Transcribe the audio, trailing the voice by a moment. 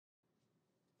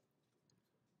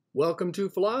Welcome to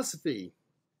philosophy.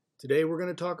 Today we're going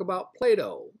to talk about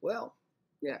Plato. Well,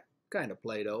 yeah, kind of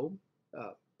Plato,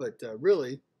 but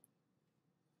really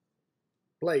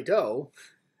Plato.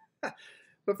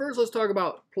 But first, let's talk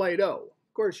about Play-Doh.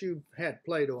 Of course, you've had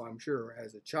Play-Doh, I'm sure,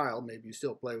 as a child. Maybe you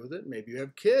still play with it. Maybe you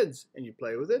have kids and you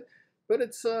play with it. But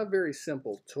it's a very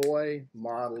simple toy,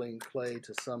 modeling clay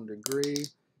to some degree.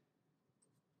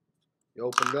 You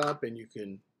open it up and you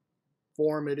can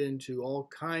form it into all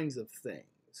kinds of things.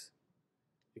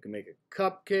 You can make a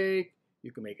cupcake,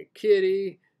 you can make a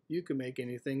kitty, you can make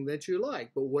anything that you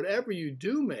like. But whatever you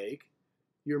do make,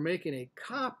 you're making a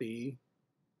copy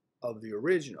of the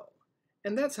original.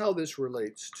 And that's how this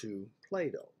relates to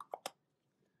Plato.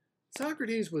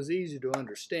 Socrates was easy to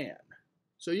understand.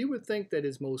 So you would think that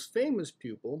his most famous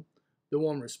pupil, the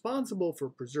one responsible for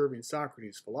preserving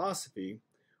Socrates' philosophy,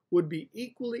 would be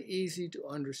equally easy to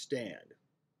understand.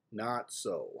 Not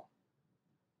so.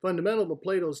 Fundamental to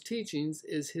Plato's teachings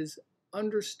is his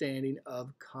understanding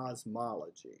of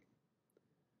cosmology.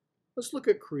 Let's look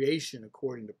at creation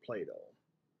according to Plato.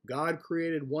 God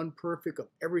created one perfect of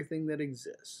everything that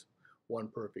exists. One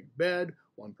perfect bed,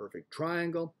 one perfect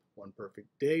triangle, one perfect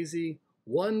daisy,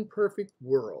 one perfect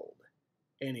world.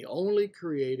 And he only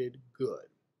created good.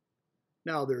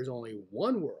 Now there's only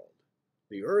one world.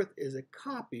 The earth is a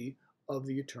copy of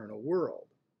the eternal world.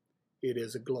 It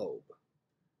is a globe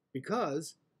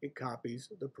because it copies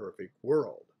the perfect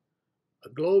world. A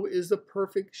globe is the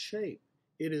perfect shape.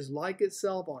 It is like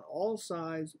itself on all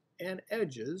sides and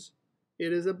edges.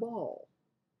 It is a ball.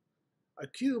 A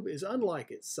cube is unlike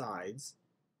its sides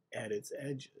at its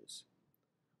edges.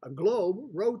 A globe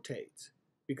rotates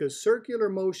because circular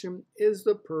motion is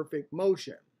the perfect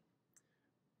motion.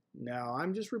 Now,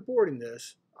 I'm just reporting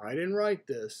this. I didn't write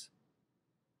this.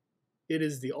 It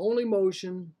is the only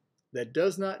motion that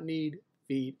does not need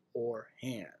feet or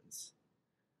hands.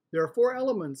 There are four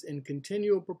elements in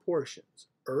continual proportions: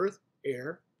 earth,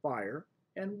 air, fire,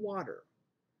 and water.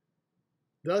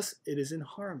 Thus, it is in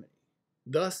harmony.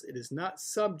 Thus, it is not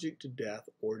subject to death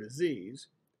or disease.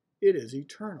 It is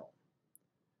eternal.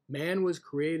 Man was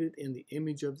created in the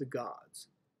image of the gods.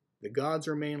 The gods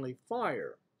are mainly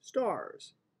fire,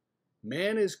 stars.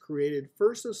 Man is created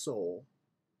first a soul.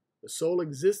 The soul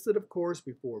existed, of course,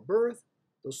 before birth.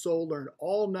 The soul learned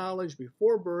all knowledge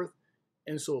before birth,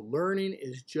 and so learning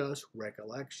is just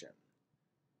recollection.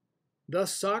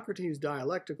 Thus, Socrates'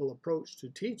 dialectical approach to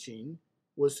teaching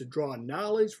was to draw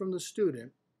knowledge from the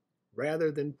student rather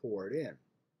than pour it in.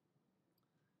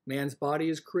 Man's body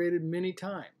is created many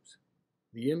times.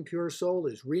 The impure soul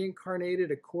is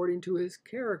reincarnated according to his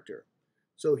character,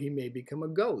 so he may become a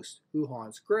ghost who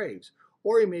haunts graves,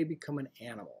 or he may become an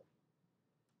animal.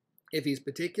 If he's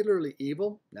particularly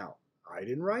evil, now, I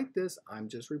didn't write this, I'm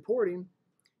just reporting,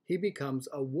 he becomes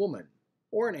a woman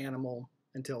or an animal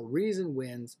until reason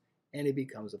wins and he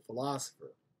becomes a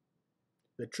philosopher.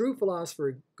 The true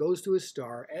philosopher goes to his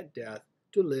star at death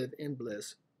to live in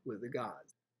bliss with the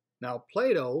gods. Now,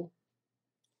 Plato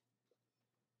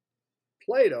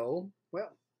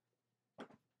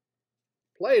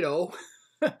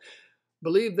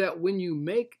believed that when you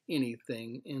make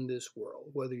anything in this world,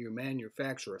 whether you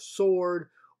manufacture a sword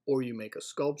or you make a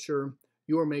sculpture,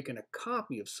 you are making a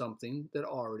copy of something that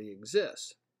already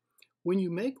exists. When you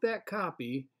make that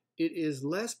copy, it is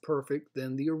less perfect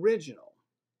than the original.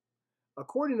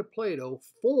 According to Plato,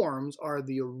 forms are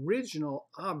the original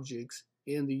objects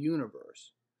in the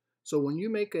universe. So when you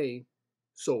make a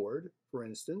sword, for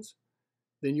instance,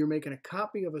 then you're making a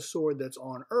copy of a sword that's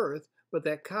on Earth, but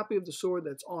that copy of the sword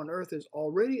that's on Earth is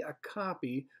already a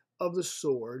copy of the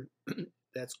sword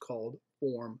that's called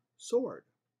form sword.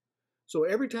 So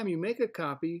every time you make a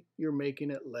copy, you're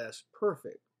making it less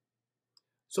perfect.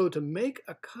 So to make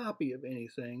a copy of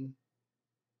anything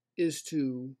is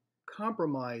to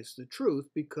compromise the truth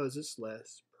because it's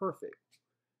less perfect.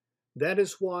 That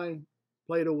is why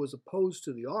Plato was opposed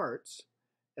to the arts.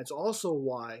 That's also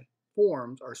why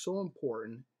forms are so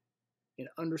important in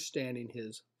understanding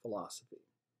his philosophy.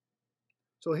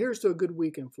 So here's to a good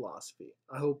week in philosophy.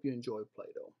 I hope you enjoy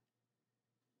Plato.